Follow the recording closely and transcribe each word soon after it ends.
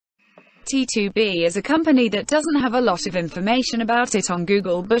T2B is a company that doesn't have a lot of information about it on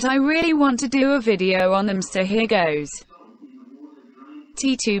Google, but I really want to do a video on them, so here goes.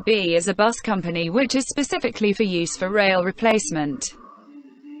 T2B is a bus company which is specifically for use for rail replacement.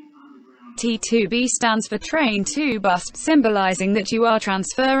 T2B stands for Train to Bus, symbolizing that you are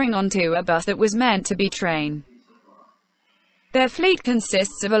transferring onto a bus that was meant to be train. Their fleet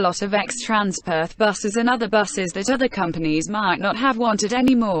consists of a lot of ex-Transperth buses and other buses that other companies might not have wanted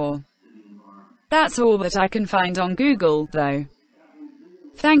anymore. That's all that I can find on Google, though.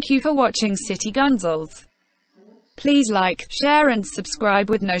 Thank you for watching City Gunzels. Please like, share and subscribe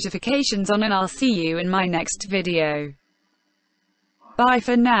with notifications on, and I'll see you in my next video. Bye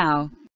for now.